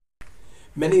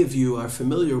Many of you are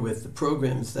familiar with the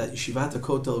programs that Yeshivat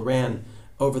HaKotel ran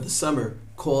over the summer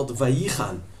called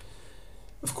Vayichan.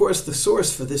 Of course, the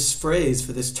source for this phrase,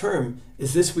 for this term,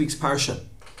 is this week's Parsha.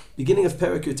 Beginning of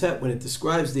Perek Yutet, when it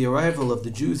describes the arrival of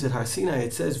the Jews at Har Sinai,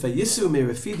 it says, Vayisu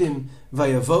merefidim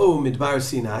vayavohu midbar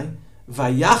Sinai,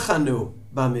 vayachanu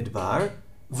bamidbar,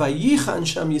 vayichan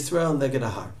sham Yisrael neged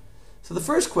ahar. So the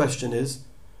first question is,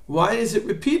 why is it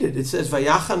repeated? It says,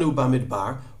 Vayachanu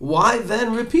bamidbar. Why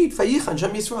then repeat, Vayichan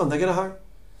sham Yisrael neged ahar?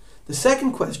 The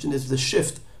second question is the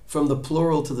shift from the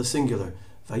plural to the singular.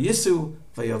 Vayisu,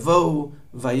 vayavohu,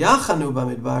 vayachanu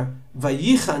bamidbar,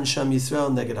 vayichan sham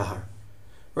Yisrael neged ahar.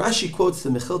 Rashi quotes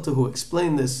the Mechilta who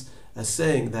explained this as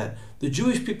saying that the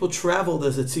Jewish people traveled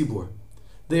as a tzibur.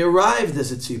 They arrived as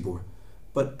a tzibur.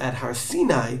 But at Har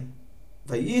Sinai,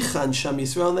 Vayichan sham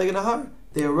Yisrael neged ahar,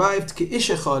 they arrived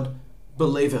ke'ish echad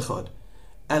b'lev echad,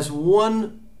 as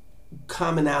one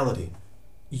commonality,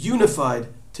 unified,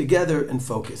 together and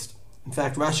focused. In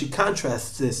fact, Rashi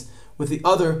contrasts this with the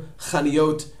other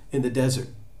chaniyot in the desert.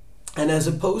 And as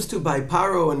opposed to by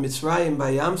Paro and Mitzrayim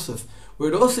by Yamsuf,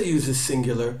 where it also uses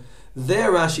singular,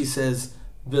 there Rashi says,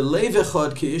 b'lev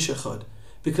echad ke'ish echad,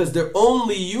 because they're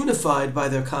only unified by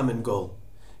their common goal.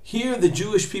 Here the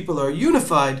Jewish people are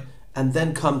unified and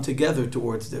then come together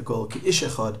towards their goal, ke'ish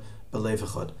echad b'lev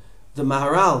echad. The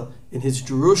Maharal, in his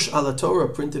Drush ala Torah,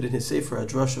 printed in his Sefer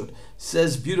HaDrashot,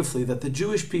 says beautifully that the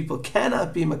Jewish people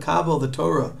cannot be makabel the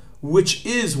Torah, which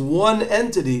is one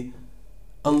entity,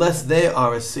 unless they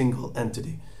are a single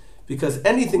entity. Because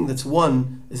anything that's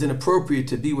one is inappropriate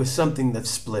to be with something that's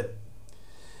split.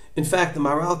 In fact, the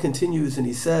Maharal continues and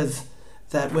he says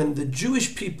that when the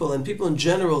Jewish people and people in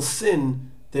general sin,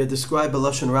 they're described by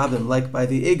Lashon Rabim, like by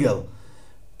the Egel.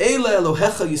 Eile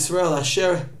Elohecha Yisrael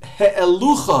asher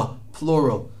he'elucha,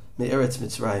 plural, me'eretz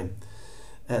Mitzrayim.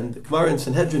 And the Gemara in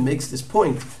Sanhedrin makes this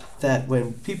point that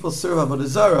when people serve Avodah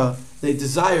Zarah, they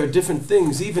desire different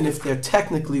things even if they're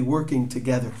technically working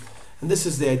together. And this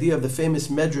is the idea of the famous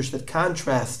medrash that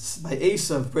contrasts by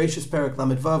Esav, Bereshis Perek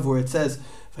Lamed Vav, where it says,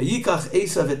 Vayikach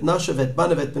Esav et nashav et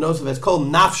banav et benosav et kol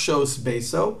nafshos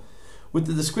beso, with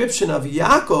the description of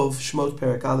Yaakov, Shmot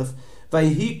Perek Aleph,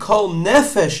 Vayhi kol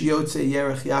nefesh yotze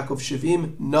yerech Yaakov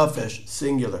shivim nefesh,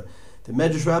 singular. The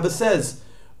Medrash Rabbah says,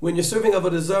 when you're serving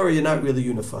Avodah Zarah, you're not really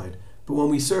unified. But when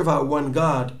we serve our one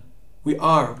God, we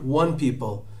are one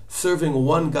people, serving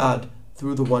one God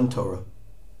through the one Torah.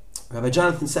 Rabbi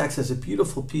Jonathan Sacks has a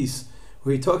beautiful piece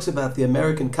where he talks about the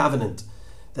American covenant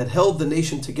that held the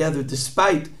nation together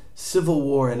despite civil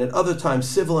war and at other times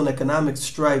civil and economic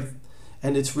strife,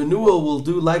 and its renewal will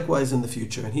do likewise in the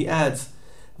future. And he adds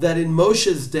that in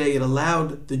Moshe's day it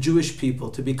allowed the Jewish people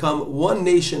to become one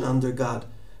nation under God,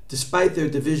 despite their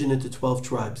division into 12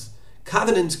 tribes.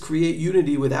 Covenants create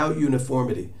unity without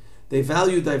uniformity. They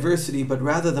value diversity, but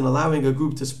rather than allowing a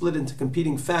group to split into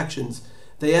competing factions,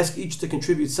 they ask each to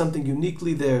contribute something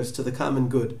uniquely theirs to the common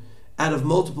good. Out of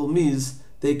multiple me's,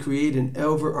 they create an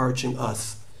overarching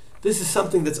us. This is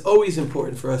something that's always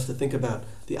important for us to think about,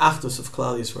 the Achdus of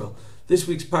Klal Yisrael. This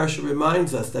week's Parsha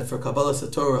reminds us that for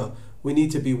Kabbalas Torah, we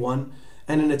need to be one,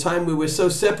 and in a time where we're so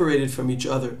separated from each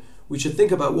other, we should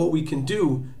think about what we can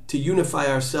do to unify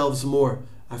ourselves more,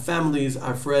 our families,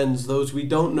 our friends, those we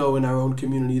don't know in our own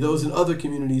community, those in other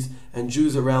communities, and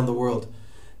Jews around the world.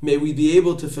 May we be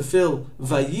able to fulfill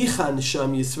Vayichan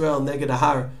sham Yisrael neged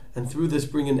ahar, and through this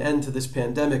bring an end to this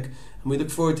pandemic. And we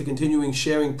look forward to continuing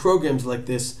sharing programs like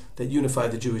this that unify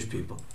the Jewish people.